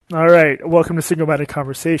All right, welcome to Single Minded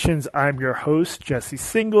Conversations. I'm your host, Jesse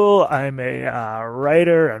Single. I'm a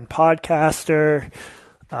writer and podcaster,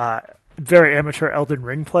 very amateur Elden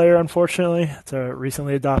Ring player, unfortunately. It's a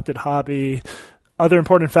recently adopted hobby. Other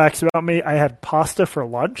important facts about me, I had pasta for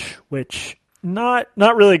lunch, which not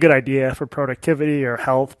really a good idea for productivity or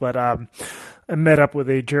health, but I met up with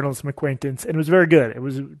a journalism acquaintance, and it was very good. It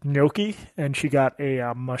was gnocchi, and she got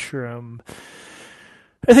a mushroom.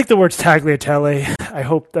 I think the word's tagliatelle. I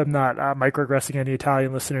hope I'm not microaggressing any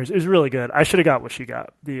Italian listeners. It was really good. I should have got what she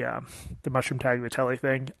got, the mushroom tagliatelle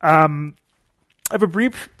thing. I have a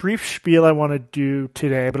brief spiel I want to do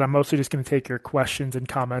today, but I'm mostly just going to take your questions and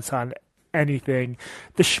comments on anything.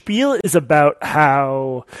 The spiel is about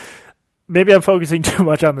how maybe I'm focusing too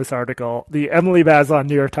much on this article. The Emily Bazelon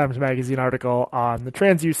New York Times Magazine article on the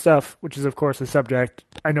trans youth stuff, which is, of course, a subject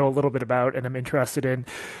I know a little bit about and I'm interested in.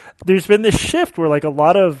 There's been this shift where like a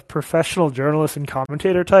lot of professional journalists and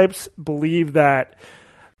commentator types believe that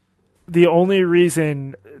the only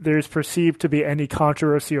reason there's perceived to be any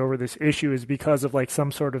controversy over this issue is because of like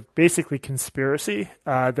some sort of basically conspiracy,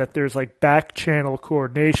 that there's like back channel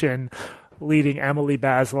coordination leading Emily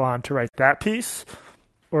Bazelon to write that piece,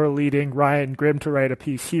 or leading Ryan Grimm to write a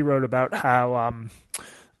piece he wrote about how,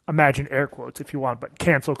 imagine air quotes if you want, but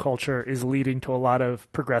cancel culture is leading to a lot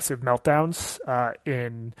of progressive meltdowns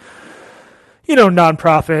in,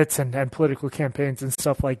 nonprofits and political campaigns and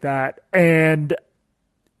stuff like that. And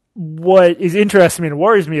what is interesting and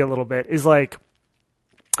worries me a little bit is like,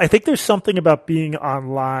 I think there's something about being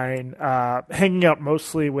online, hanging out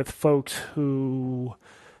mostly with folks who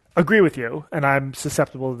agree with you, and I'm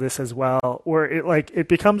susceptible to this as well, where it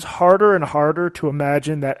becomes harder and harder to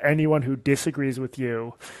imagine that anyone who disagrees with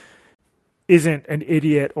you isn't an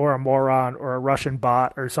idiot or a moron or a Russian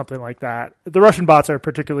bot or something like that. The Russian bots are a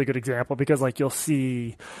particularly good example because like you'll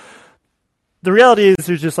see, the reality is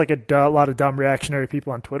there's just like a lot of dumb reactionary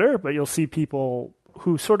people on Twitter, but you'll see people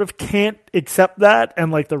who sort of can't accept that,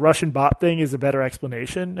 and like the Russian bot thing is a better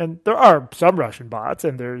explanation. And there are some Russian bots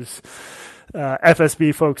and there's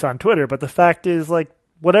FSB folks on Twitter, but the fact is, like,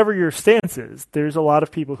 whatever your stance is, there's a lot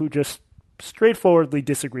of people who just straightforwardly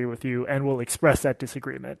disagree with you and will express that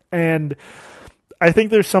disagreement. And I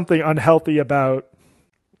think there's something unhealthy about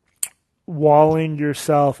walling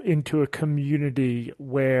yourself into a community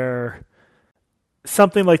where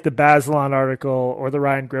something like the Bazelon article or the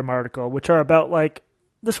Ryan Grimm article, which are about like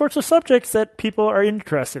the sorts of subjects that people are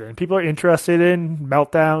interested in. People are interested in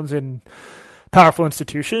meltdowns and powerful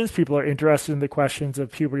institutions. People are interested in the questions of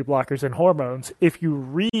puberty blockers and hormones. If you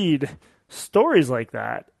read stories like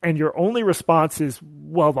that and your only response is,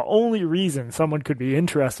 well, the only reason someone could be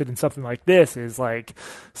interested in something like this is like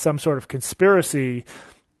some sort of conspiracy,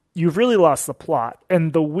 you've really lost the plot.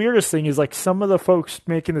 And the weirdest thing is like some of the folks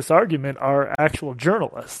making this argument are actual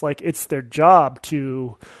journalists. Like it's their job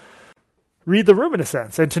to read the room in a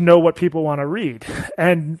sense and to know what people want to read.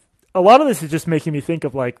 And a lot of this is just making me think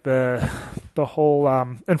of like the whole,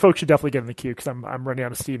 and folks should definitely get in the queue because I'm running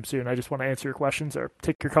out of steam soon. I just want to answer your questions or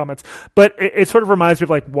take your comments. But it sort of reminds me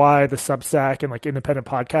of like why the Substack and like independent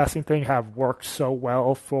podcasting thing have worked so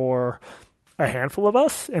well for a handful of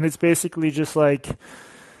us. And it's basically just like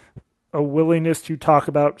a willingness to talk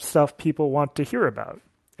about stuff people want to hear about.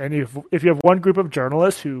 And if you have one group of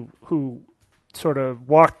journalists who sort of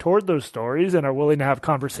walk toward those stories and are willing to have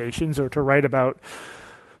conversations or to write about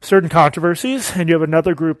certain controversies, and you have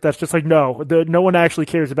another group that's just like, no one actually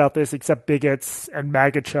cares about this except bigots and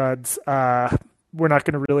MAGA chuds. We're not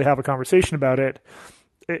going to really have a conversation about it.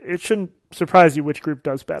 It shouldn't surprise you which group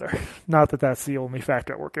does better. Not that that's the only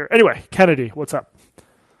factor at work here. Anyway, Kennedy, what's up?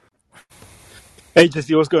 Hey,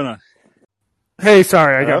 Jesse, what's going on? Hey,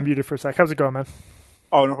 sorry, I got muted for a sec. How's it going, man?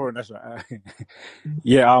 Oh, no problem. That's right.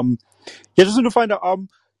 Yeah, just want to find out.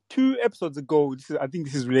 2 episodes ago, I think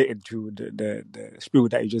this is related to the spiel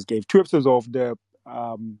that you just gave. 2 episodes of the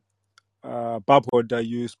Barbhood,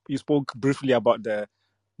 you spoke briefly about the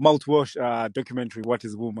mouthwash documentary, What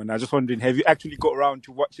is Woman? I was just wondering, have you actually got around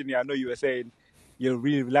to watching it? I know you were saying you're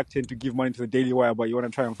really reluctant to give money to the Daily Wire, but you want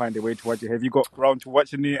to try and find a way to watch it. Have you got around to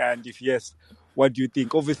watching it? And if yes, what do you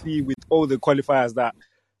think? Obviously, with all the qualifiers that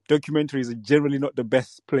documentaries are generally not the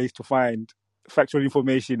best place to find factual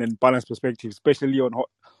information and balanced perspective, especially on hot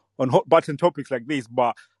button topics like this.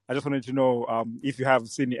 But I just wanted to know if you have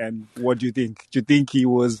seen it and what do you think? Do you think he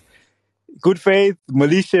was good faith,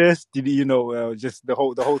 malicious? Did he, just the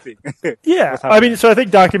whole thing? Yeah, I mean, so I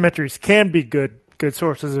think documentaries can be good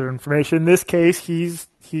sources of information. In this case, he's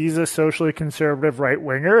a socially conservative right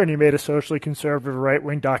winger, and he made a socially conservative right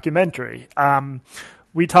wing documentary.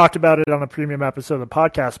 We talked about it on a premium episode of the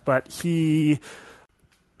podcast, but he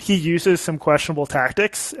he uses some questionable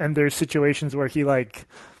tactics, and there's situations where he like,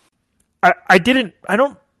 I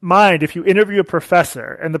don't mind if you interview a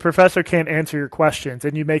professor and the professor can't answer your questions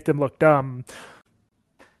and you make them look dumb.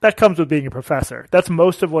 That comes with being a professor. That's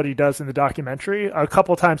most of what he does in the documentary. A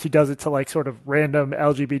couple times he does it to like sort of random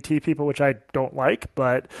LGBT people, which I don't like,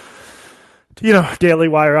 but Daily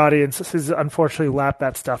Wire audiences unfortunately lap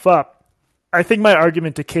that stuff up. I think my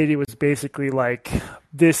argument to Katie was basically like,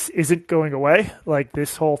 this isn't going away. Like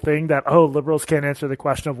this whole thing that, liberals can't answer the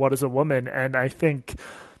question of what is a woman. And I think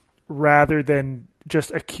rather than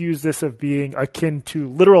just accuse this of being akin to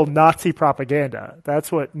literal Nazi propaganda.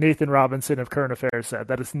 That's what Nathan Robinson of Current Affairs said,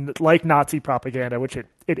 that it's like Nazi propaganda, which it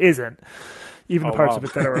isn't, even the parts of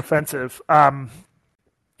it that are offensive.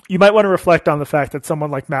 You might want to reflect on the fact that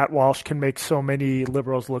someone like Matt Walsh can make so many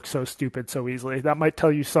liberals look so stupid so easily. That might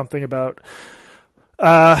tell you something about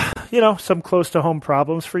some close to home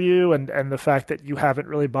problems for you and the fact that you haven't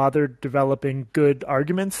really bothered developing good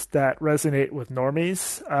arguments that resonate with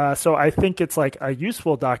normies. So I think it's like a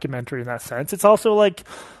useful documentary in that sense. It's also like,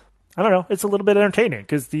 I don't know, it's a little bit entertaining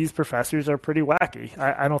because these professors are pretty wacky.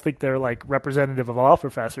 I don't think they're like representative of all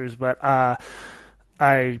professors, but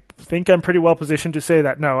I think I'm pretty well positioned to say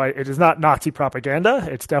that, no, it is not Nazi propaganda.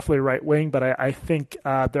 It's definitely right wing, but I think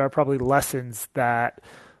there are probably lessons that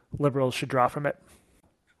liberals should draw from it.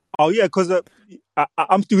 Oh, yeah, because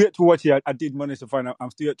I'm still yet to watch it. I did manage to find out.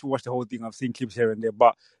 I'm still yet to watch the whole thing. I've seen clips here and there.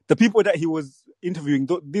 But the people that he was interviewing,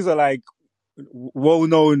 these are like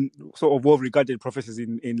well-known, sort of well-regarded professors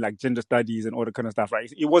in like gender studies and all that kind of stuff,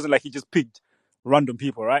 right? It wasn't like he just picked random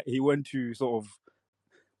people, right? He went to sort of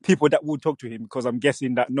people that would talk to him, because I'm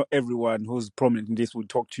guessing that not everyone who's prominent in this would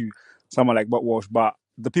talk to someone like Matt Walsh. But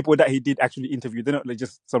the people that he did actually interview, they're not like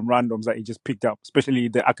just some randoms that he just picked up, especially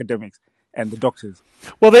the academics and the doctors.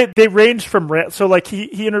 Well, they range from, so like he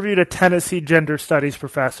interviewed a Tennessee gender studies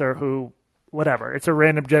professor who, whatever, it's a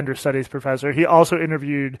random gender studies professor. He also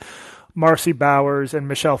interviewed Marcy Bowers and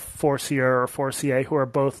Michelle Forcier, who are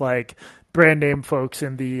both like brand name folks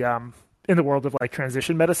in the world of like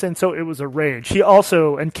transition medicine. So it was a range. He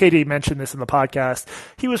also, and Katie mentioned this in the podcast,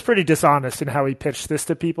 he was pretty dishonest in how he pitched this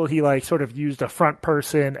to people. He like sort of used a front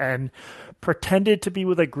person and pretended to be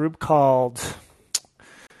with a group called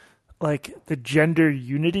like the Gender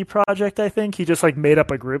Unity Project, I think. He just like made up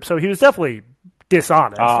a group. So he was definitely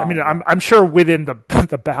dishonest. I mean, I'm sure within the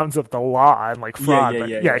bounds of the law and like fraud.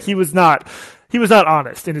 Yeah, he was not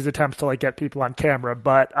honest in his attempts to like get people on camera.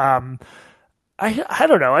 But I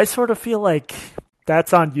don't know. I sort of feel like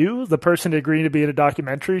that's on you, the person agreeing to be in a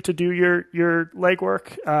documentary, to do your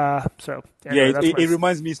legwork. So anyway, it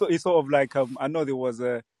reminds me. So it's sort of like I know there was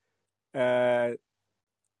a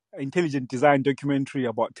intelligent design documentary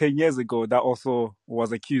about 10 years ago that also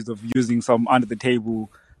was accused of using some under the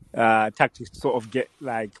table tactics to sort of get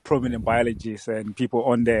like prominent biologists and people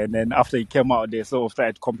on there. And then after it came out, they sort of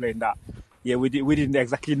started to complain that, yeah, we didn't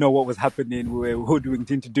exactly know what was happening. We were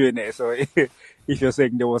hoodwinked into doing it. So if you're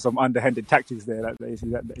saying there was some underhanded tactics there, that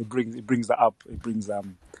it brings that up.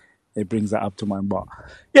 It brings that up to mind. But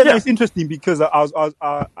yeah, no, it's interesting because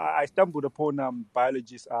I stumbled upon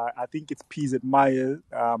biologist. I think it's PZ Meyer,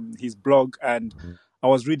 his blog, and I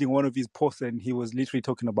was reading one of his posts, and he was literally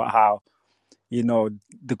talking about how,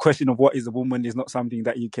 the question of what is a woman is not something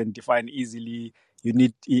that you can define easily.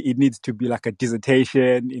 It needs to be like a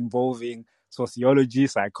dissertation involving sociology,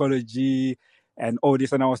 psychology, and all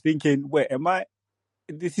this. And I was thinking, wait,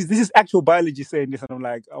 this is actual biology saying this, and I'm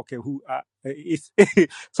like, okay, who? It's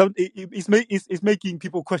making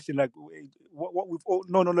people question like, what we've all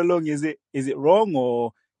known all along. Is it wrong,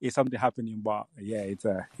 or is something happening? But yeah,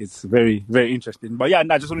 it's very, very interesting. But yeah,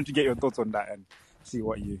 I just wanted to get your thoughts on that and see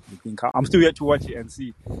what you think. I'm still yet to watch it and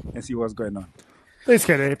see what's going on. Thanks,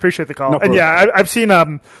 Kenny. Appreciate the call. No and yeah, I've seen.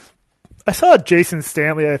 I saw Jason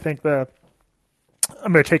Stanley. I think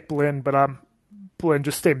I'm going to take Blinn, but Blinn,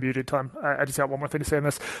 just stay muted, Tom. I just got one more thing to say on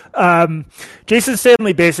this. Jason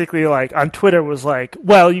Stanley basically, like, on Twitter was like,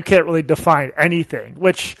 well, you can't really define anything,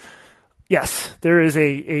 which, yes, there is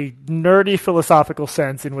a nerdy philosophical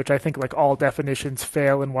sense in which I think, like, all definitions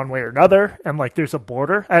fail in one way or another, and, like, there's a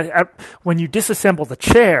border. When you disassemble the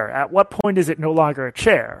chair, at what point is it no longer a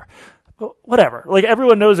chair? Whatever. Like,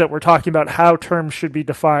 everyone knows that we're talking about how terms should be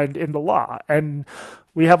defined in the law, and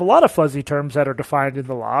we have a lot of fuzzy terms that are defined in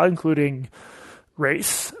the law, including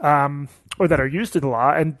race, or that are used in the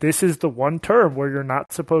law, and this is the one term where you're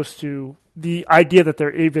not supposed to. The idea that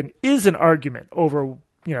there even is an argument over,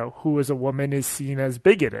 who is a woman is seen as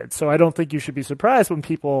bigoted. So I don't think you should be surprised when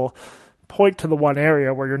people point to the one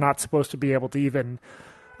area where you're not supposed to be able to even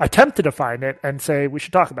attempt to define it and say we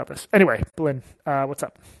should talk about this. Anyway, Blinn, what's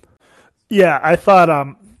up? Yeah, I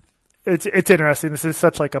thought It's interesting. This is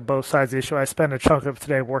such like a both sides issue. I spent a chunk of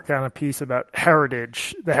today working on a piece about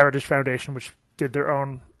Heritage, the Heritage Foundation, which did their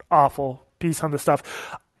own awful piece on this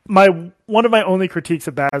stuff. One of my only critiques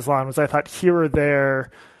of Baslan was I thought here or there.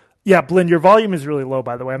 Yeah, Blinn, your volume is really low,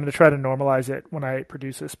 by the way. I'm going to try to normalize it when I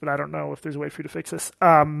produce this, but I don't know if there's a way for you to fix this.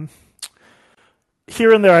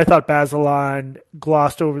 Here and there, I thought Baslan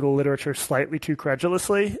glossed over the literature slightly too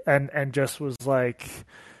credulously and just was like,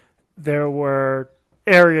 there were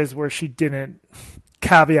areas where she didn't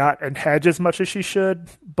caveat and hedge as much as she should,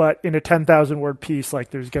 but in a 10,000 word piece, like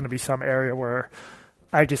there's going to be some area where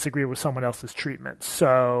I disagree with someone else's treatment.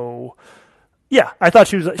 So yeah, I thought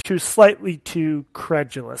she was slightly too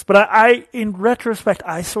credulous, but I in retrospect,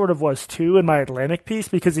 I sort of was too in my Atlantic piece,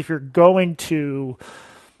 because if you're going to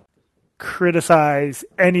criticize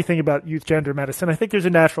anything about youth gender medicine, I think there's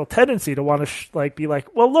a natural tendency to want to be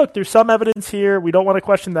like, well, look, there's some evidence here. We don't want to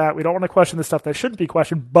question that. We don't want to question the stuff that shouldn't be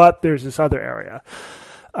questioned, but there's this other area.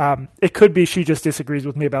 It could be she just disagrees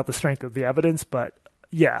with me about the strength of the evidence, but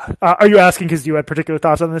yeah. Are you asking because you had particular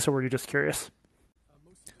thoughts on this, or were you just curious?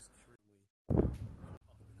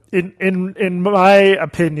 In my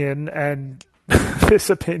opinion, and this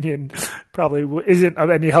opinion probably isn't of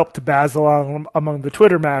any help to Basil among the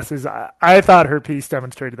Twitter masses, I thought her piece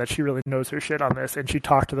demonstrated that she really knows her shit on this, and she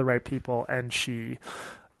talked to the right people, and she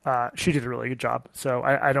did a really good job. So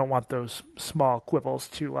I don't want those small quibbles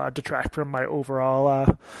to detract from my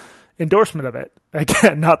overall endorsement of it.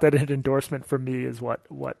 Again, not that an endorsement from me is what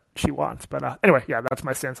she wants, but anyway, yeah, that's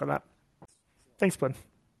my stance on that. Thanks, Blinn.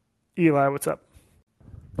 Eli, what's up?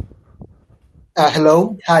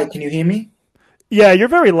 Hello. Hi, can you hear me? Yeah, you're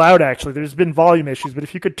very loud, actually. There's been volume issues, but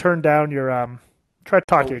if you could turn down your try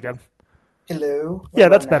talking again. Hello. Yeah,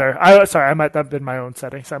 that's better. Sorry, I might have been my own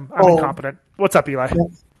settings. I'm incompetent. What's up, Eli?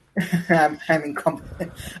 I'm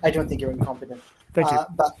incompetent. I don't think you're incompetent. Thank you.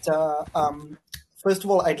 But first of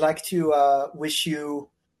all, I'd like to wish you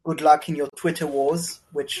good luck in your Twitter wars,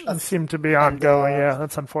 which seem to be ongoing. Yeah,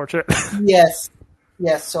 that's unfortunate. Yes.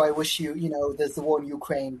 So I wish you. There's the war in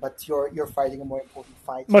Ukraine, but you're fighting a more important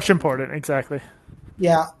fight. Much important, exactly.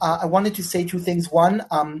 Yeah, I wanted to say two things. One,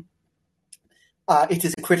 it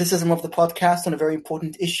is a criticism of the podcast on a very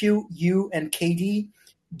important issue. You and KD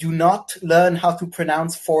do not learn how to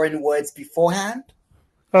pronounce foreign words beforehand.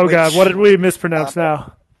 Oh, God, what did we mispronounce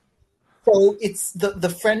now? So it's the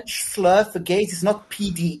French slur for gays is not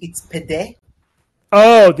PD, it's PD.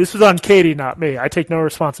 Oh, this was on Katie, not me. I take no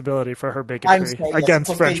responsibility for her bigotry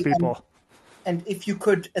against French Katie, people. And if you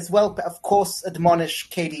could as well, of course, admonish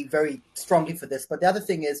Katie very strongly for this. But the other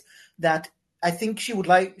thing is that I think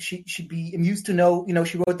she'd be amused to know,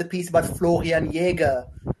 she wrote the piece about Florian Jäger,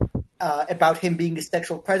 about him being a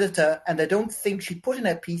sexual predator. And I don't think she put in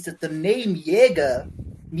her piece that the name Jäger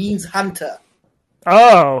means hunter.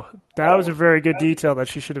 Oh, that was a very good detail that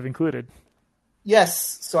she should have included.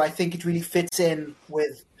 Yes, so I think it really fits in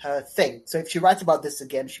with her thing. So if she writes about this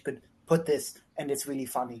again, she could put this, and it's really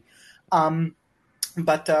funny.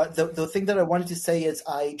 But the thing that I wanted to say is,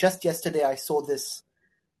 yesterday I saw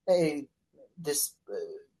an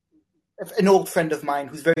old friend of mine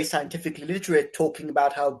who's very scientifically literate talking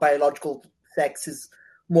about how biological sex is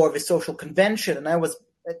more of a social convention, and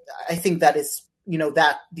I think that is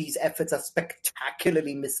that these efforts are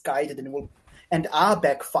spectacularly misguided and are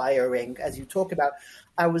backfiring, as you talk about.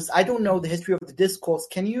 I don't know the history of the discourse.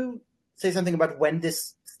 Can you say something about when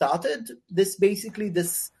this started? This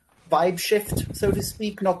vibe shift, so to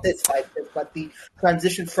speak, not this vibe shift, but the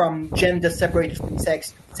transition from gender separated from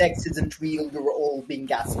sex isn't real, you're all being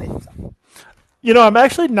gaslit. I'm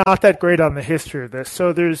actually not that great on the history of this.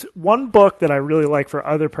 So there's one book that I really like for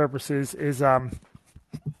other purposes is,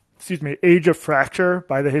 Age of Fracture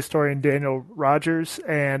by the historian Daniel Rogers.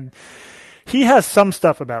 And he has some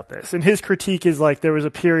stuff about this, and his critique is like there was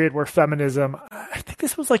a period where feminism, I think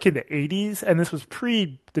this was like in the 80s, and this was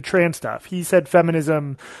pre the trans stuff. He said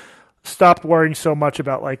feminism stopped worrying so much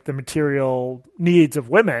about like the material needs of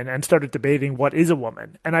women and started debating what is a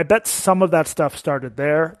woman. And I bet some of that stuff started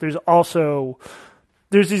there. There's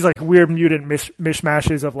these like weird mutant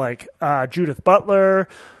mishmashes of like Judith Butler,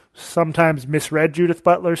 sometimes misread Judith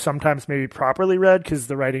Butler, sometimes maybe properly read because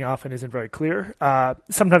the writing often isn't very clear.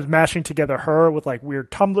 Sometimes mashing together her with like weird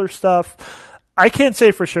Tumblr stuff. I can't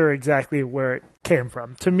say for sure exactly where it came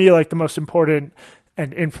from. To me, like the most important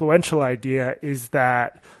and influential idea is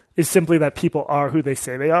simply that people are who they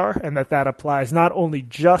say they are, and that applies not only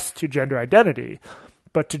just to gender identity,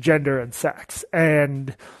 but to gender and sex.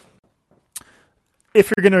 And if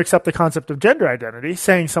you're going to accept the concept of gender identity,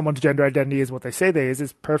 saying someone's gender identity is what they say they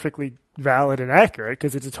is perfectly valid and accurate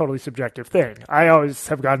because it's a totally subjective thing. I always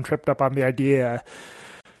have gotten tripped up on the idea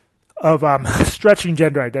stretching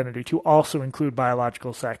gender identity to also include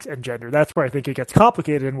biological sex and gender. That's where I think it gets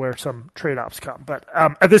complicated and where some trade-offs come. But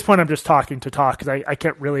at this point, I'm just talking to talk because I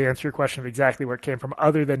can't really answer your question of exactly where it came from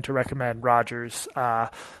other than to recommend Rogers,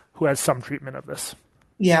 who has some treatment of this.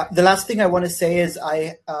 Yeah, the last thing I want to say is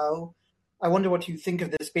I wonder what you think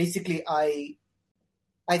of this. Basically, I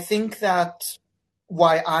think that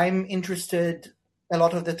why I'm interested a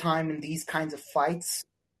lot of the time in these kinds of fights,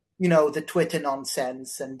 the Twitter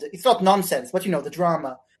nonsense, and it's not nonsense, but the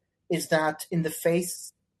drama, is that in the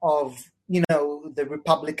face of, the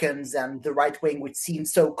Republicans and the right wing, which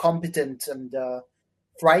seems so competent and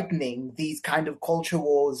frightening, these kind of culture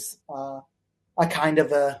wars are kind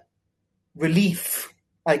of a relief,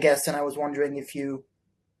 I guess. And I was wondering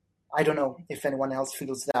I don't know if anyone else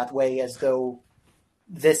feels that way, as though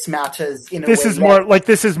this matters in a way.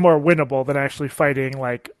 This is more winnable than actually fighting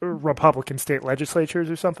like Republican state legislatures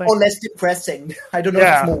or something. Or less depressing. I don't know if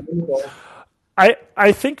it's more winnable.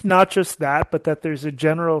 I think not just that, but that there's a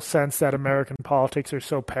general sense that American politics are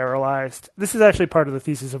so paralyzed. This is actually part of the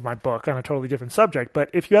thesis of my book on a totally different subject. But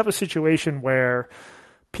if you have a situation where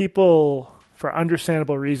people, for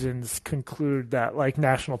understandable reasons, conclude that like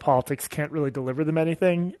national politics can't really deliver them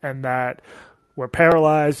anything, and that we're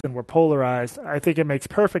paralyzed and we're polarized, I think it makes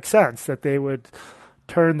perfect sense that they would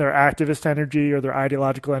turn their activist energy or their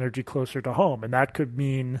ideological energy closer to home. And that could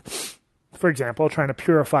mean, for example, trying to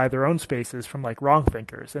purify their own spaces from like wrong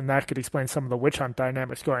thinkers. And that could explain some of the witch hunt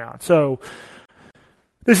dynamics going on. So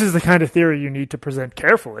this is the kind of theory you need to present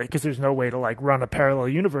carefully, because there's no way to like run a parallel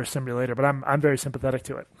universe simulator, but I'm very sympathetic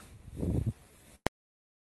to it.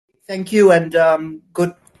 Thank you, and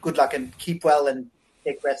good luck, and keep well, and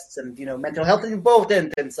take rests, and mental health is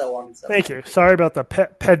important, and so on. So. Thank you. Sorry about the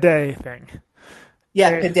pede thing.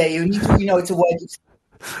 Yeah, pede. You need to, it's a word.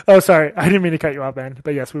 Oh, sorry. I didn't mean to cut you off, Ben.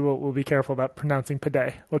 But yes, we'll be careful about pronouncing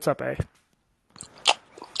pede. What's up, A?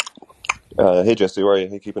 Hey, Jesse. How are you?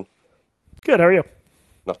 Hey, keeping? Good. How are you?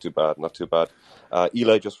 Not too bad.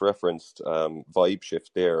 Eli just referenced vibe shift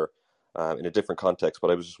there in a different context, but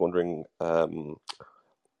I was just wondering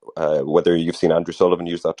whether you've seen Andrew Sullivan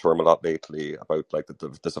use that term a lot lately about like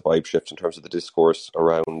there's a vibe shift in terms of the discourse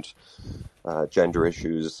around gender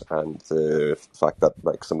issues, and the fact that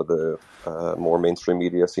like some of the more mainstream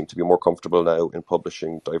media seem to be more comfortable now in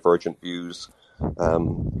publishing divergent views,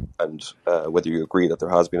 and whether you agree that there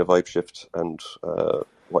has been a vibe shift and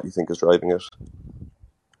what you think is driving it.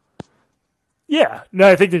 Yeah, no,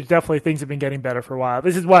 I think there's definitely things have been getting better for a while.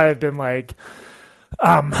 This is why I've been like,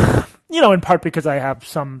 in part because I have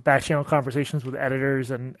some back channel conversations with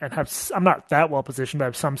editors and I'm not that well positioned, but I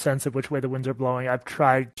have some sense of which way the winds are blowing. I've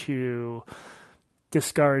tried to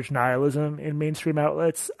discourage nihilism in mainstream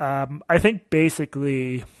outlets. I think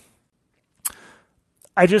basically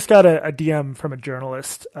I just got a DM from a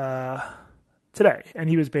journalist today, and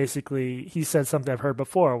he said something I've heard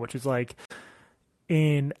before, which is like,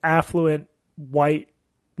 in affluent white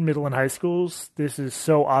middle and high schools, this is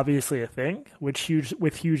so obviously a thing, with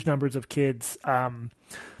huge numbers of kids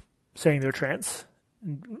saying they're trans.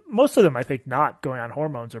 Most of them, I think, not going on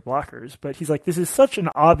hormones or blockers. But he's like, this is such an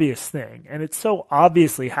obvious thing, and it's so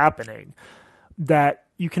obviously happening that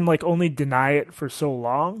you can like only deny it for so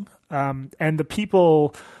long. And the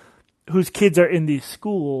people whose kids are in these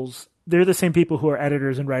schools, they're the same people who are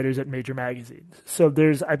editors and writers at major magazines. So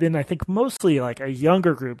I've been, I think, mostly like a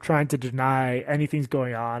younger group trying to deny anything's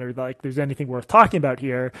going on or like there's anything worth talking about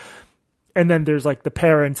here. And then there's like the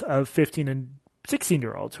parents of 15 and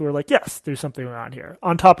 16-year-olds who are like, yes, there's something going on here.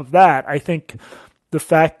 On top of that, I think the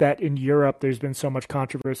fact that in Europe there's been so much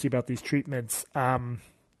controversy about these treatments, the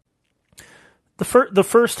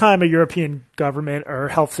first time a European government or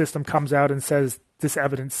health system comes out and says this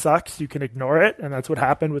evidence sucks, you can ignore it, and that's what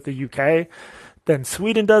happened with the UK. Then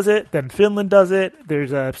Sweden does it, then Finland does it.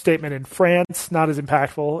 There's a statement in France, not as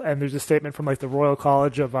impactful, and there's a statement from like the Royal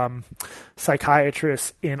College of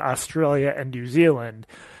Psychiatrists in Australia and New Zealand.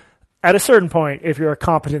 At a certain point, if you're a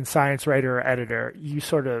competent science writer or editor, you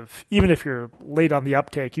sort of, even if you're late on the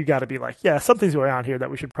uptake, you got to be like, yeah, something's going on here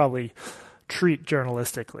that we should probably treat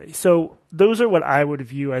journalistically. So those are what I would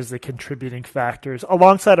view as the contributing factors,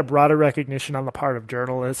 alongside a broader recognition on the part of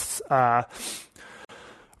journalists, or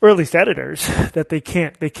at least editors, that they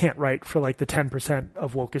can't write for like the 10%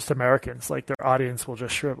 of wokest Americans. Like their audience will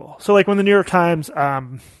just shrivel. So like when the New York Times,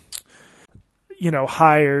 hires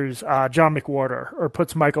John McWhorter or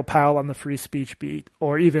puts Michael Powell on the free speech beat,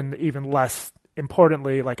 or even less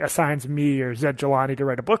importantly, like assigns me or Zed Jelani to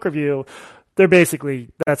write a book review,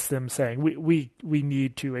 that's them saying we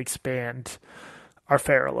need to expand our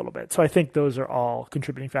fare a little bit. So I think those are all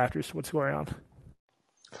contributing factors to what's going on.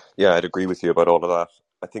 Yeah, I'd agree with you about all of that.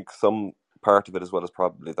 I think some part of it as well is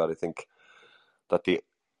probably that I think that the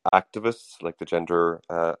activists, like the gender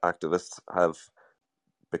activists, have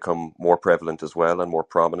become more prevalent as well and more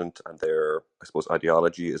prominent, and their, I suppose,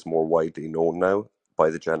 ideology is more widely known now by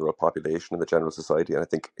the general population and the general society. And I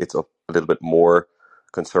think it's a little bit more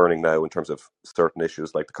concerning now in terms of certain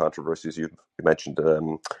issues like the controversies you mentioned,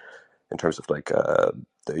 in terms of like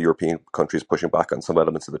the European countries pushing back on some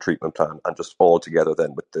elements of the treatment plan, and just all together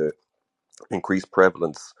then with the increased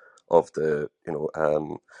prevalence of the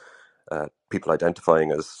people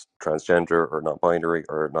identifying as transgender or non-binary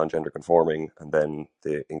or non-gender conforming, and then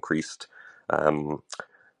the increased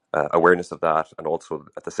awareness of that, and also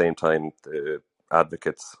at the same time the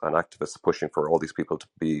advocates and activists pushing for all these people to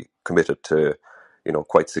be committed to,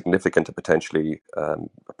 quite significant and potentially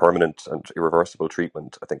permanent and irreversible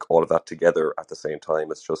treatment. I think all of that together at the same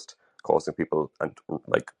time is just causing people, and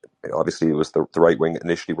like obviously it was the right wing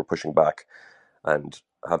initially were pushing back and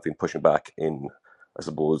have been pushing back in, I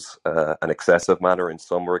suppose, an excessive manner in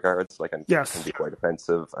some regards, like, and Yes. can be quite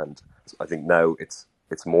offensive. And I think now it's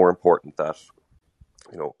more important that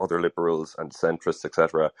other liberals and centrists,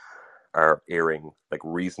 etc., are airing like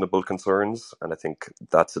reasonable concerns, and I think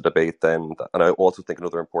that's a debate then. And I also think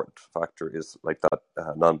another important factor is like that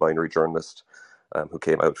non-binary journalist who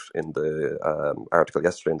came out in the article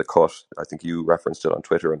yesterday in The Cut. I think you referenced it on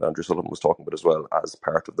Twitter, and Andrew Sullivan was talking about it as well, as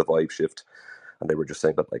part of the vibe shift. And they were just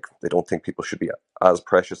saying that like they don't think people should be as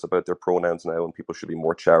precious about their pronouns now, and people should be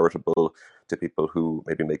more charitable to people who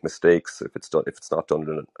maybe make mistakes if it's not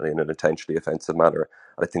done in an intentionally offensive manner.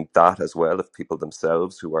 And I think that as well, if people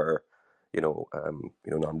themselves who are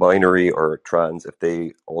non-binary or trans, if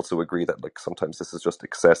they also agree that like sometimes this is just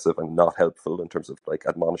excessive and not helpful in terms of like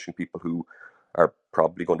admonishing people who are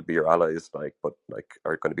probably going to be your allies, like, but like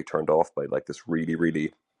are going to be turned off by like this really,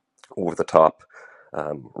 really over the top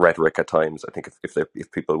rhetoric at times. I think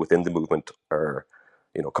if people within the movement are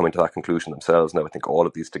coming to that conclusion themselves now, I think all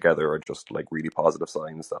of these together are just like really positive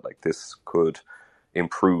signs that like this could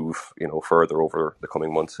improve further over the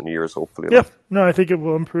coming months and years, hopefully. Yeah, no, I think it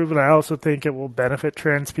will improve, and I also think it will benefit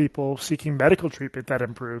trans people seeking medical treatment that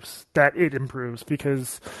it improves,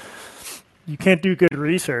 because you can't do good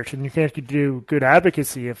research and you can't do good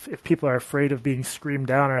advocacy if people are afraid of being screamed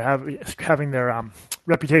down or having their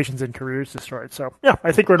reputations and careers destroyed. So, yeah,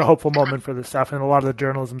 I think we're in a hopeful moment for this stuff, and a lot of the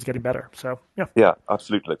journalism's getting better. So, yeah. Yeah,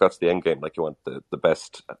 absolutely. Like, that's the end game. Like, you want the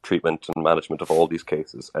best treatment and management of all these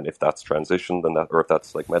cases. And if that's transition, then or if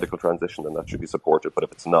that's like medical transition, then that should be supported. But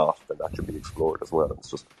if it's not, then that should be explored as well. And it's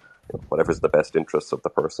just whatever's the best interests of the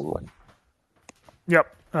person. Like.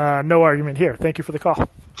 Yep. No argument here. Thank you for the call.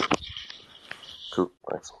 Cool,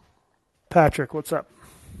 thanks. Patrick, what's up?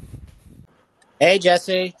 Hey,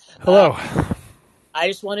 Jesse. Hello. I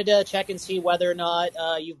just wanted to check and see whether or not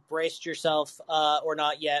you've braced yourself or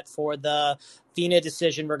not yet for the FINA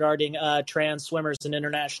decision regarding trans swimmers in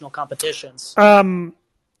international competitions. I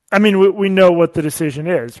mean, we know what the decision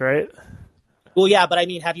is, right? Well, yeah, but I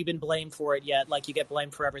mean, have you been blamed for it yet? Like, you get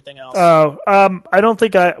blamed for everything else. Oh, I don't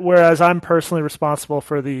think whereas I'm personally responsible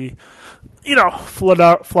for the,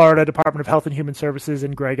 Florida Department of Health and Human Services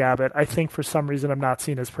and Greg Abbott, I think for some reason I'm not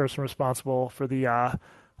seen as personally responsible for the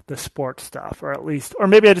sports stuff, or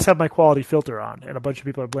maybe I just have my quality filter on, and a bunch of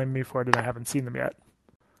people are blaming me for it, and I haven't seen them yet.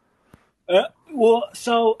 Well,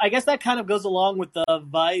 so I guess that kind of goes along with the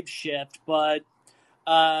vibe shift, but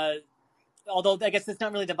although I guess it's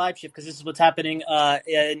not really the vibe shift because this is what's happening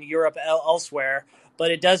in Europe elsewhere, but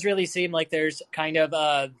it does really seem like there's kind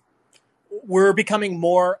of we're becoming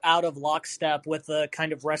more out of lockstep with the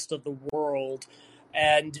kind of rest of the world.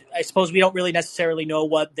 And I suppose we don't really necessarily know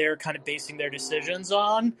what they're kind of basing their decisions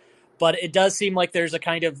on, but it does seem like there's a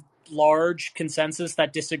kind of large consensus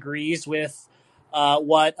that disagrees with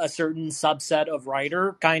what a certain subset of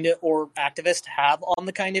writer kind of or activist have on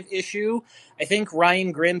the kind of issue. I think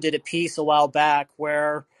Ryan Grimm did a piece a while back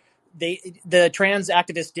where the trans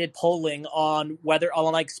activists did polling on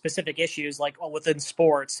like specific issues like within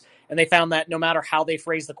sports, and they found that no matter how they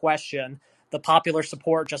phrase the question, the popular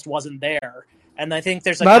support just wasn't there. And I think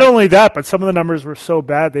there's not only that, but some of the numbers were so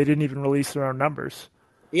bad they didn't even release their own numbers.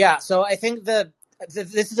 Yeah, so I think this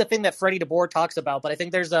is a thing that Freddie DeBoer talks about, but I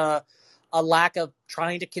think there's a lack of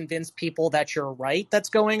trying to convince people that you're right that's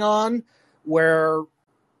going on, where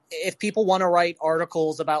if people want to write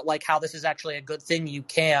articles about like how this is actually a good thing, you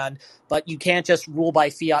can, but you can't just rule by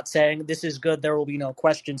fiat saying this is good, there will be no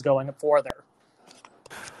questions going further.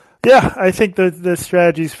 Yeah, I think the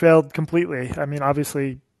strategies failed completely. I mean,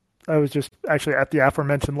 obviously, I was just actually at the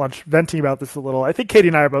aforementioned lunch venting about this a little. I think Katie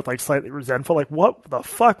and I are both like slightly resentful. Like, what the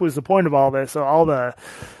fuck was the point of all this? So all the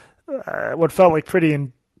what felt like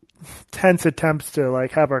pretty tense attempts to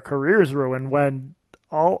like have our careers ruined when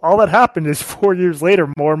all that happened is 4 years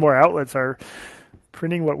later, more and more outlets are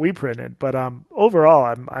printing what we printed. But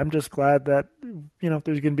overall, I'm just glad that there's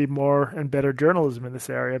going to be more and better journalism in this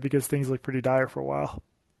area because things look pretty dire for a while.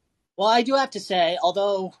 Well, I do have to say,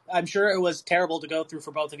 although I'm sure it was terrible to go through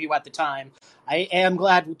for both of you at the time, I am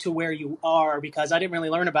glad to where you are because I didn't really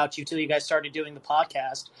learn about you till you guys started doing the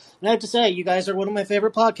podcast. And I have to say, you guys are one of my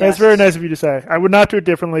favorite podcasts. That's very nice of you to say. I would not do it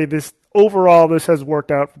differently. This has worked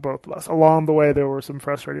out for both of us. Along the way, there were some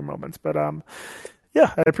frustrating moments, but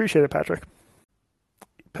yeah, I appreciate it, Patrick.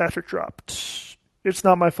 Patrick dropped. It's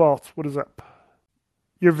not my fault. What is up?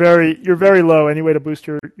 You're very low. Any way to boost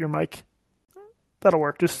your mic? That'll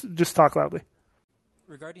work. Just talk loudly.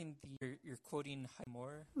 Regarding you're quoting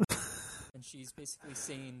Moore, and she's basically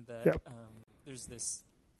saying that there's this,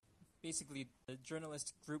 basically the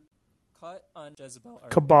journalist group caught on Jezebel.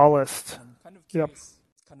 Kabbalist. I'm kind of curious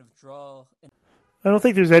to kind of draw. I don't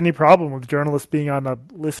think there's any problem with journalists being on a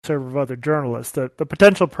listserv of other journalists. The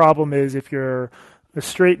potential problem is if you're a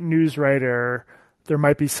straight news writer, there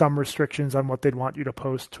might be some restrictions on what they'd want you to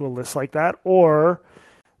post to a list like that, or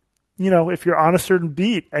if you're on a certain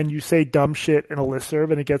beat and you say dumb shit in a listserv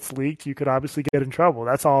and it gets leaked, you could obviously get in trouble.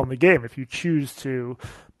 That's all in the game if you choose to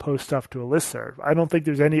post stuff to a listserv. I don't think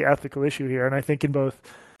there's any ethical issue here. And I think in both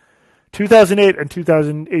 2008 and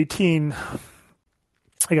 2018,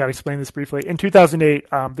 I got to explain this briefly. In 2008,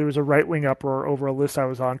 there was a right-wing uproar over a list I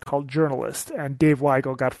was on called Journalist, and Dave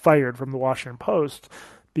Weigel got fired from the Washington Post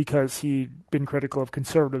because he'd been critical of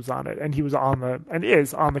conservatives on it, and he was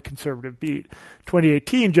is on the conservative beat.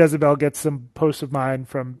 2018, Jezebel gets some posts of mine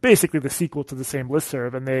from basically the sequel to the same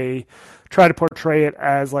listserv, and they try to portray it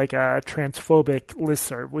as like a transphobic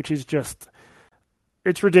listserv, which is just,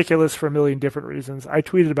 it's ridiculous for a million different reasons. I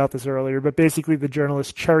tweeted about this earlier, but basically the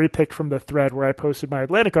journalist cherry-picked from the thread where I posted my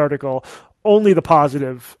Atlantic article only the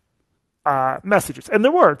positive messages. And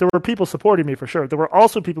there were people supporting me for sure. There were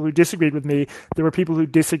also people who disagreed with me. There were people who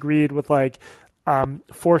disagreed with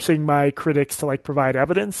forcing my critics to provide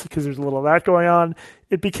evidence because there's a little of that going on.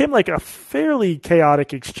 It became a fairly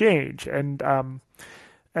chaotic exchange. And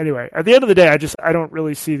anyway, at the end of the day, I don't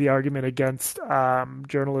really see the argument against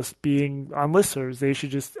journalists being on listservs. They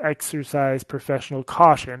should just exercise professional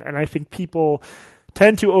caution. And I think people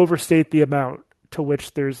tend to overstate the amount to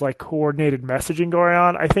which there's coordinated messaging going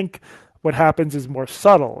on. I think what happens is more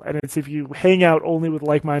subtle, and it's if you hang out only with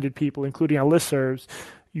like-minded people, including on listservs,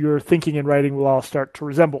 your thinking and writing will all start to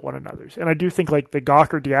resemble one another's. And I do think the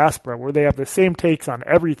Gawker diaspora, where they have the same takes on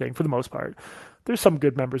everything for the most part. There's some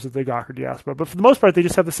good members of the Gawker diaspora, but for the most part, they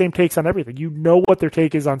just have the same takes on everything. You know what their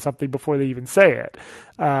take is on something before they even say it.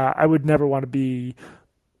 I would never want to be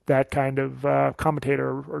that kind of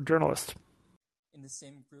commentator or journalist. In the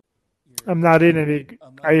same group? I'm not in any.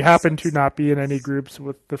 I happen to not be in any groups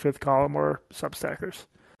with the Fifth Column or Substackers.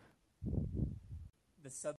 The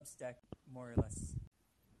Substack, more or less.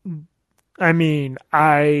 I mean,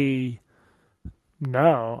 I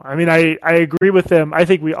agree with them. I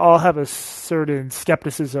think we all have a certain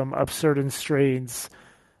skepticism of certain strains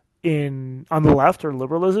on the left or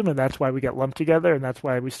liberalism, and that's why we get lumped together, and that's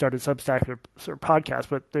why we started Substack or podcast.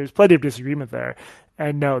 But there's plenty of disagreement there,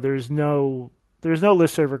 and no, there's no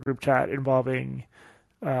listserv group chat involving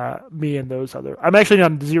me and those other. I'm actually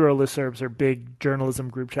on zero listservs or big journalism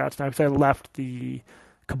group chats now because I left the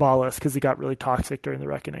Kabbalist because it got really toxic during the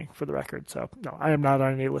reckoning, for the record. So no, I am not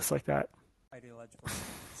on any list like that. Ideological.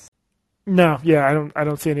 No, yeah, I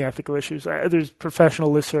don't see any ethical issues. There's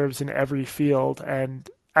professional listservs in every field, and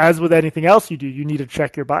as with anything else you do, you need to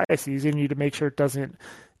check your biases. You need to make sure it doesn't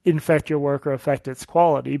infect your work or affect its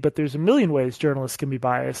quality. But there's a million ways journalists can be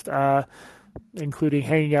biased. Including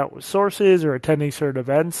hanging out with sources or attending certain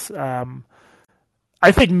events.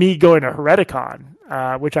 I think me going to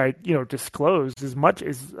Hereticon, which I disclosed, is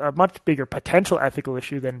a much bigger potential ethical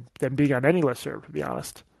issue than being on any listserv, to be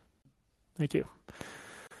honest. Thank you.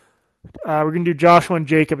 We're going to do Joshua and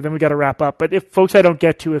Jacob, and then we got to wrap up. But if folks I don't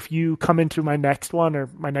get to, if you come into my next one or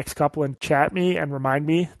my next couple and chat me and remind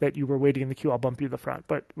me that you were waiting in the queue, I'll bump you to the front.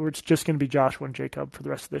 But it's just going to be Joshua and Jacob for the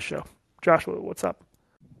rest of this show. Joshua, what's up?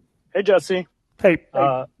 Hey, Jesse. Hey.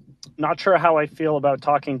 Not sure how I feel about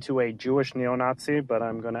talking to a Jewish neo-Nazi, but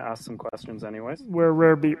I'm going to ask some questions anyways. We're a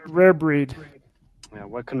rare breed. Yeah,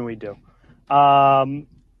 what can we do? I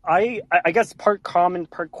guess part comment,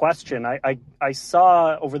 part question. I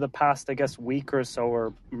saw over the past, week or so,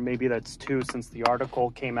 or maybe that's two since the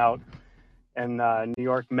article came out in New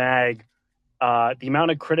York Mag, the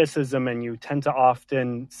amount of criticism, and you tend to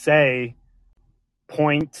often say,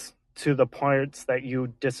 point to the parts that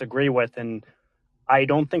you disagree with, and I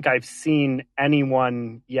don't think I've seen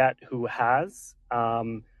anyone yet who has.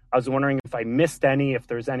 I was wondering if I missed any, if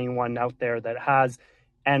there's anyone out there that has.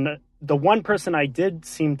 And the one person I did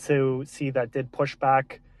seem to see that did push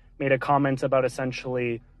back made a comment about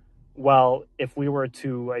essentially, well, if we were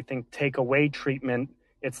to, I think, take away treatment,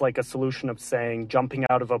 it's like a solution of saying jumping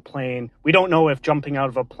out of a plane. We don't know if jumping out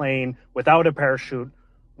of a plane without a parachute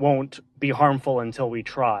won't be harmful until we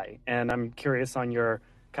try. And I'm curious on your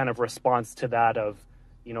kind of response to that of,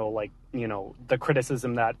 the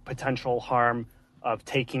criticism that potential harm of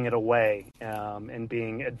taking it away and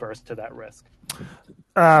being adverse to that risk.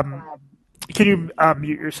 Can you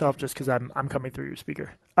mute yourself just because I'm coming through your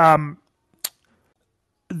speaker?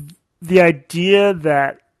 The idea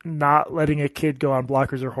that not letting a kid go on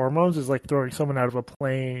blockers or hormones is like throwing someone out of a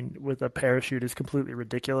plane with a parachute is completely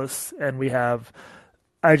ridiculous. And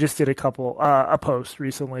I just did a post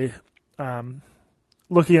recently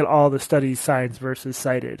looking at all the studies, science versus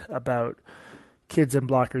cited, about kids and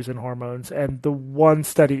blockers and hormones. And the one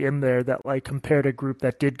study in there that like compared a group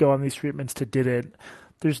that did go on these treatments to didn't,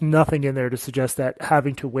 there's nothing in there to suggest that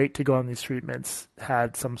having to wait to go on these treatments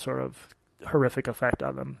had some sort of horrific effect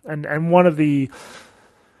on them. And one of the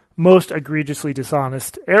most egregiously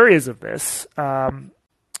dishonest areas of this,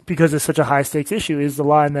 because it's such a high stakes issue, is the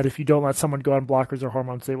line that if you don't let someone go on blockers or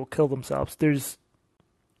hormones, they will kill themselves. There's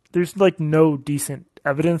like no decent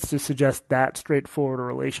evidence to suggest that straightforward a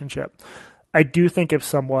relationship. I do think if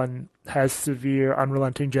someone has severe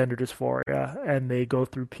unrelenting gender dysphoria and they go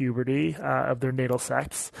through puberty of their natal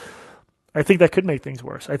sex, I think that could make things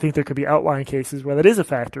worse. I think there could be outlying cases where that is a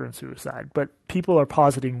factor in suicide, but people are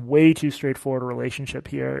positing way too straightforward a relationship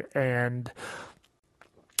here, and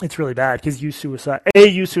it's really bad because youth suicide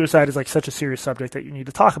is like such a serious subject that you need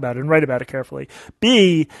to talk about it and write about it carefully.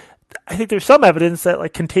 B, I think there's some evidence that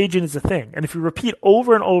like contagion is a thing. And if you repeat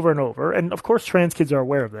over and over and over, and of course trans kids are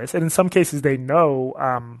aware of this, and in some cases they know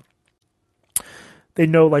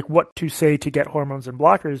like what to say to get hormones and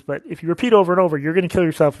blockers, but if you repeat over and over, you're going to kill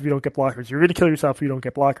yourself if you don't get blockers. You're going to kill yourself if you don't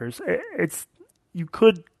get blockers. You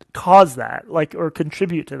could cause that, like, or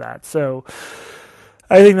contribute to that. So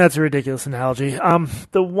I think that's a ridiculous analogy.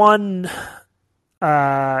 The one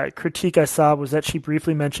critique I saw was that she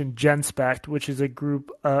briefly mentioned GenSpect, which is a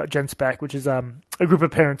group, a group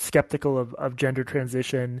of parents skeptical of gender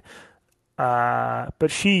transition. But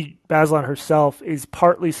Bazelon herself is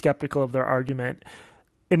partly skeptical of their argument.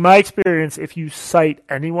 In my experience, if you cite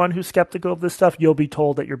anyone who's skeptical of this stuff, you'll be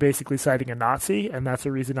told that you're basically citing a Nazi, and that's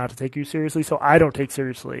a reason not to take you seriously. So I don't take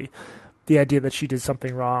seriously the idea that she did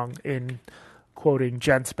something wrong in quoting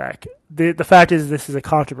GenSpec. The fact is this is a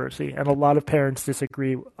controversy, and a lot of parents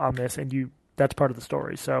disagree on this, and that's part of the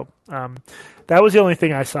story. So that was the only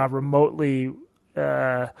thing I saw remotely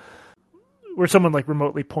where someone like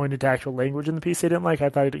remotely pointed to actual language in the piece they didn't like. I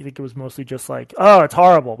think it was mostly just like, oh, it's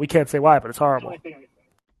horrible. We can't say why, but it's horrible.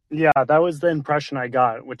 Yeah, that was the impression I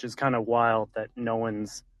got, which is kind of wild that no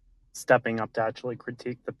one's stepping up to actually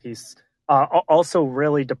critique the piece. Also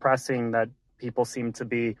really depressing that people seem to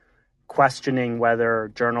be questioning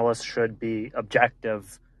whether journalists should be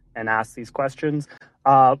objective and ask these questions.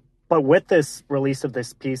 But with this release of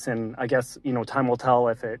this piece, and I guess, time will tell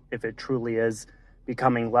if it truly is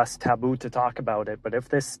becoming less taboo to talk about it. But if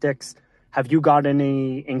this sticks, have you got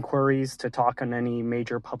any inquiries to talk on any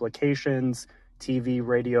major publications, TV,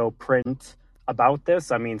 radio, print about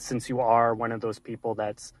this? I mean, since you are one of those people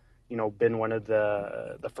that's, been one of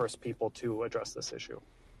the first people to address this issue.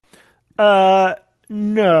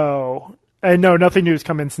 No. And no, nothing new has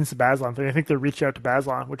come in since the Bazelon thing. I think they reached out to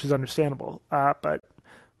Bazelon, which is understandable. But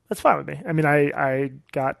that's fine with me. I mean, I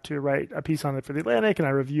got to write a piece on it for The Atlantic, and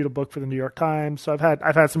I reviewed a book for the New York Times. So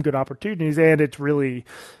I've had some good opportunities, and it's really,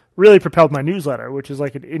 really propelled my newsletter, which is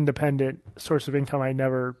like an independent source of income I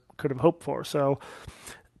never could have hoped for. So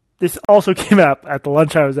this also came up at the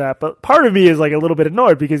lunch I was at, but part of me is like a little bit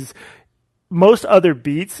annoyed because most other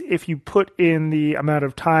beats, if you put in the amount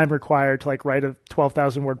of time required to like write a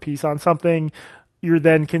 12,000 word piece on something, you're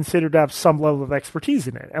then considered to have some level of expertise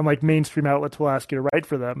in it. And like mainstream outlets will ask you to write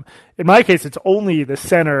for them. In my case, it's only the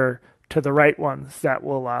center to the right ones that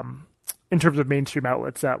will, in terms of mainstream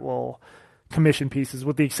outlets, that will commission pieces,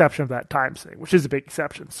 with the exception of that Times thing, which is a big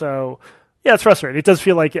exception. So yeah, it's frustrating. It does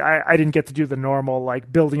feel like I didn't get to do the normal,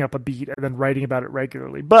 like building up a beat and then writing about it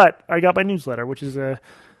regularly. But I got my newsletter, which is a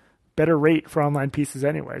better rate for online pieces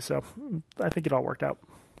anyway. So I think it all worked out.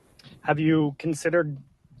 Have you considered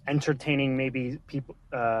entertaining maybe people,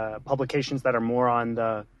 publications that are more on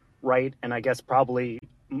the right? And I guess probably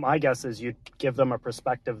my guess is you'd give them a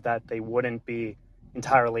perspective that they wouldn't be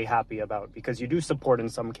entirely happy about, because you do support in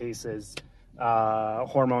some cases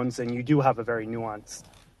hormones, and you do have a very nuanced,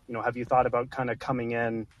 have you thought about kind of coming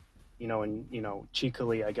in, and,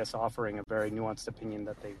 cheekily, I guess, offering a very nuanced opinion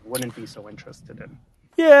that they wouldn't be so interested in?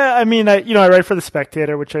 Yeah, I mean, I write for The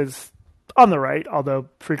Spectator, which is on the right, although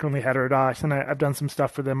frequently heterodox, and I've done some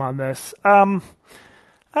stuff for them on this.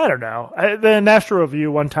 I don't know. The National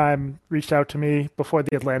Review one time reached out to me before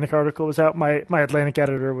the Atlantic article was out. My Atlantic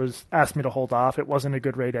editor asked me to hold off. It wasn't a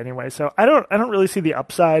good rate anyway, so I don't really see the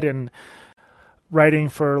upside in writing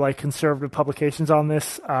for like conservative publications on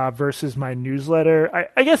this versus my newsletter.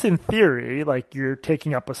 I guess in theory, like you're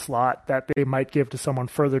taking up a slot that they might give to someone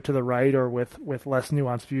further to the right or with less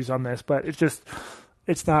nuanced views on this, but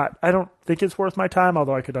it's not. I don't think it's worth my time,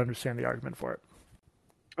 although I could understand the argument for it.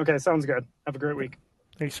 Okay, sounds good. Have a great week.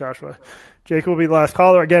 Thanks, Joshua. Jake will be the last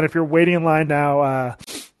caller. Again, if you're waiting in line now,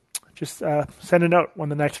 just send a note when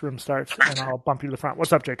the next room starts, and I'll bump you to the front.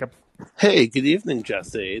 What's up, Jacob? Hey, good evening,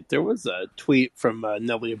 Jesse. There was a tweet from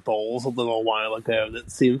Nellie Bowles a little while ago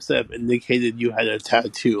that seems to have indicated you had a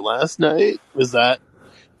tattoo last night. Was that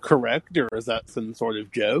correct, or is that some sort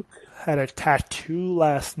of joke? Had a tattoo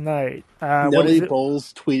last night. Nellie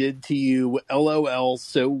Bowles tweeted to you, "LOL,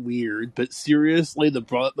 so weird, but seriously, the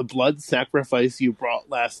blood sacrifice you brought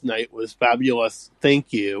last night was fabulous.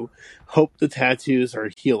 Thank you. Hope the tattoos are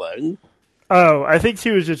healing." Oh, I think she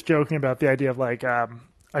was just joking about the idea of like a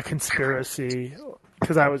conspiracy,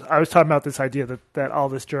 because I was talking about this idea that all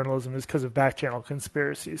this journalism is because of back channel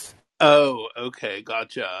conspiracies. Oh, okay,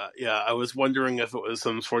 gotcha. Yeah, I was wondering if it was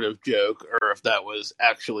some sort of joke or if that was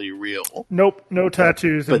actually real. Nope, no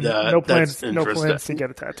tattoos, and no plans to get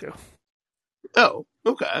a tattoo. Oh,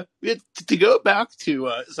 okay. To go back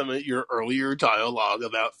to some of your earlier dialogue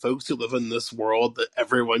about folks who live in this world, that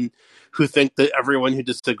everyone who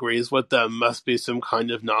disagrees with them must be some kind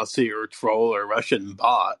of Nazi or troll or Russian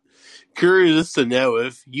bot. Curious to know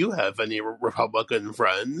if you have any Republican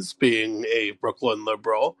friends, being a Brooklyn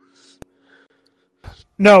liberal.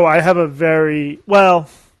 No, I have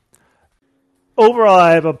overall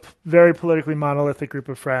I have a very politically monolithic group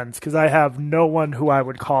of friends, because I have no one who I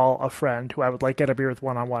would call a friend who I would like get a beer with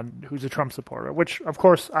one-on-one who's a Trump supporter, which, of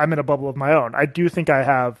course, I'm in a bubble of my own. I do think I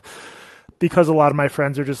have, because a lot of my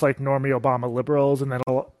friends are just like normie Obama liberals, and then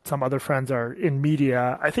some other friends are in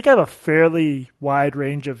media, I think I have a fairly wide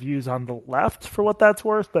range of views on the left, for what that's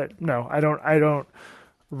worth, but no, I don't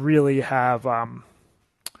really have...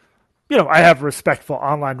 I have respectful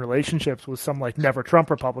online relationships with some like never Trump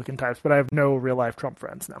Republican types, but I have no real life Trump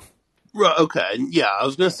friends now. Okay, yeah, I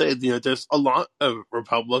was going to say, there's a lot of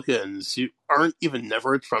Republicans who aren't even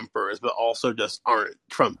never Trumpers, but also just aren't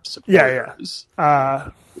Trump supporters. Yeah.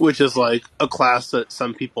 Which is like a class that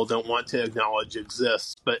some people don't want to acknowledge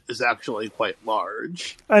exists, but is actually quite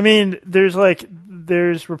large. I mean, there's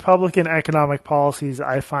Republican economic policies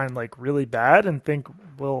I find like really bad and think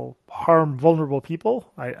will harm vulnerable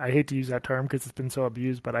people. I hate to use that term because it's been so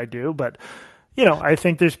abused, but I do. But I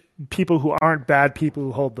think there's people who aren't bad people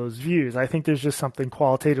who hold those views. I think there's just something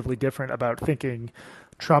qualitatively different about thinking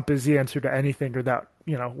Trump is the answer to anything, or that,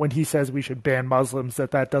 when he says we should ban Muslims,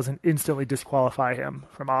 that doesn't instantly disqualify him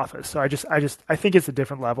from office. So I think it's a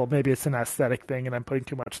different level. Maybe it's an aesthetic thing and I'm putting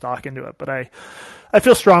too much stock into it, but I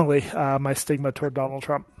feel strongly my stigma toward Donald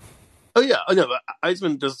Trump. Oh yeah, I know, but I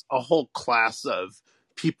mean, there's a whole class of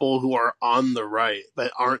people who are on the right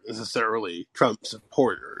but aren't necessarily Trump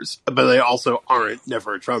supporters, but they also aren't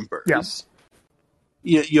never Trumpers. Yeah.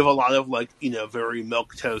 You have a lot of very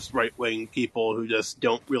milquetoast right-wing people who just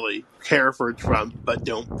don't really care for Trump but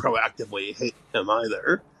don't proactively hate him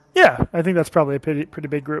either. Yeah, I think that's probably a pretty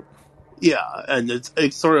big group. Yeah, and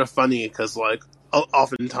it's sort of funny because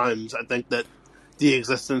oftentimes I think that the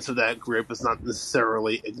existence of that group is not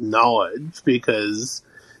necessarily acknowledged, because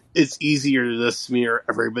it's easier to just smear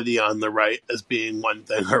everybody on the right as being one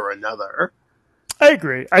thing or another. I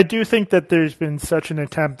agree. I do think that there's been such an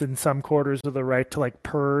attempt in some quarters of the right to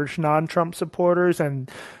purge non-Trump supporters,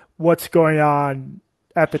 and what's going on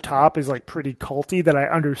at the top is pretty culty, that I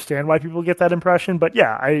understand why people get that impression. But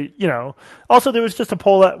yeah, also there was just a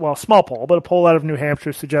small poll, but a poll out of New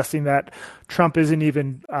Hampshire suggesting that Trump isn't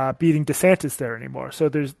even beating DeSantis there anymore. So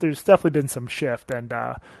there's definitely been some shift, and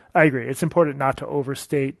I agree. It's important not to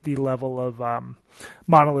overstate the level of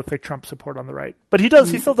monolithic Trump support on the right. But he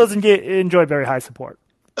still doesn't enjoy very high support.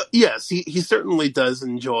 Yes, he certainly does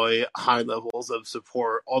enjoy high levels of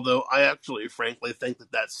support, although I actually frankly think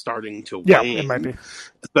that that's starting to wane. Yeah, it might be.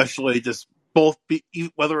 Especially just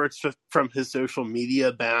whether it's from his social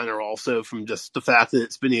media ban or also from just the fact that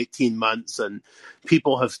it's been 18 months and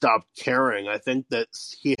people have stopped caring. I think that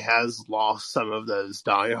he has lost some of those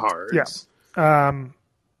diehards. Yeah.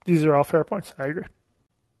 These are all fair points. I agree.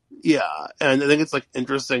 Yeah, and I think it's like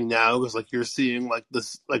interesting now because like you're seeing like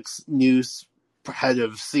this like news head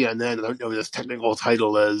of CNN. I don't know what his technical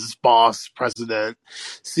title is, boss, president,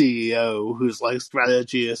 CEO, whose like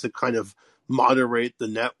strategy is to kind of moderate the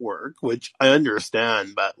network, which I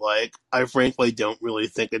understand, but like I frankly don't really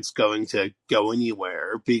think it's going to go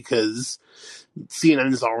anywhere because CNN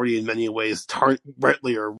has already in many ways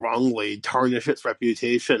rightly or wrongly tarnished its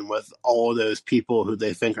reputation with all of those people who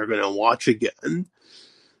they think are going to watch again.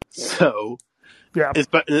 So, Yeah.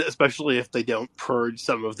 especially if they don't purge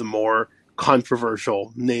some of the more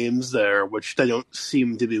controversial names there, which they don't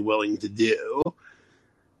seem to be willing to do.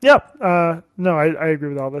 Yeah. No, I agree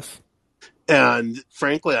with all this. And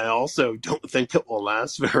frankly, I also don't think it will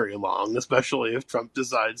last very long, especially if Trump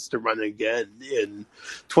decides to run again in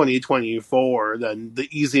 2024. Then the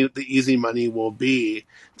easy money will be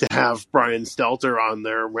to have Brian Stelter on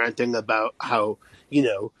there ranting about how,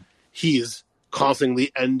 he's causing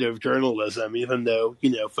the end of journalism, even though,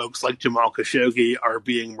 folks like Jamal Khashoggi are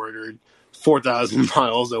being murdered 4,000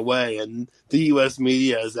 miles away, and the U.S.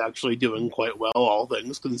 media is actually doing quite well, all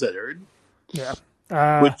things considered. Yeah.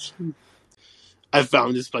 Which I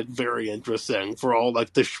found is like very interesting for all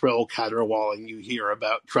like the shrill caterwauling you hear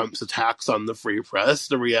about Trump's attacks on the free press.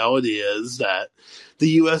 The reality is that the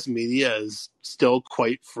U.S. media is still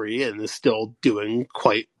quite free and is still doing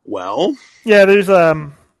quite well. Yeah, there's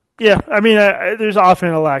there's often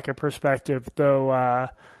a lack of perspective, though.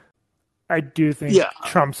 I do think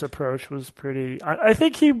Trump's approach was pretty. I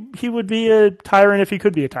think he would be a tyrant if he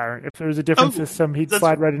could be a tyrant. If there was a different system, he'd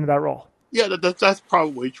slide right into that role. Yeah, that's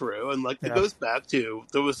probably true. And it goes back to,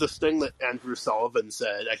 there was this thing that Andrew Sullivan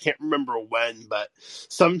said, I can't remember when, but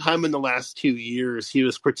sometime in the last 2 years, he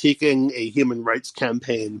was critiquing a human rights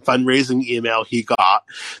campaign fundraising email he got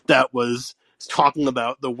that was talking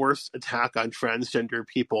about the worst attack on transgender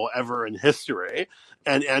people ever in history.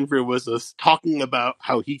 And Andrew was talking about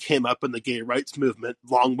how he came up in the gay rights movement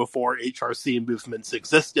long before HRC movements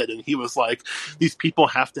existed. And he was like, these people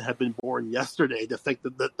have to have been born yesterday to think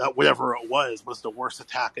that whatever it was the worst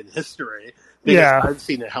attack in history. Because I've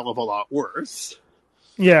seen a hell of a lot worse.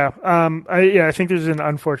 Yeah. I think there's an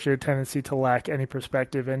unfortunate tendency to lack any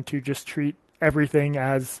perspective and to just treat everything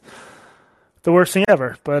as the worst thing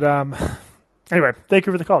ever. But anyway, thank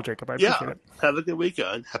you for the call, Jacob. I appreciate it. Have a good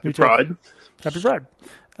weekend. Happy Pride. Happy Pride.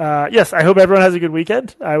 Yes, I hope everyone has a good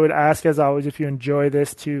weekend. I would ask, as always, if you enjoy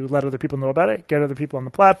this, to let other people know about it, get other people on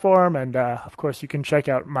the platform, and of course, you can check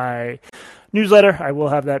out my newsletter. I will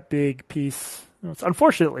have that big piece. It's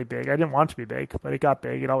unfortunately big. I didn't want it to be big, but it got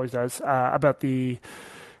big. It always does. About the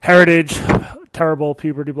Heritage terrible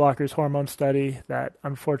puberty blockers hormone study that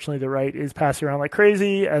unfortunately the right is passing around like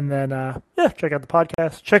crazy. And then, check out the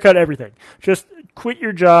podcast. Check out everything. Just quit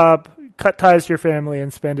your job, cut ties to your family,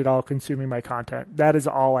 and spend it all consuming my content. That is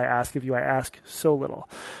all I ask of you. I ask so little.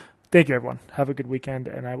 Thank you, everyone. Have a good weekend,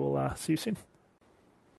 and I will see you soon.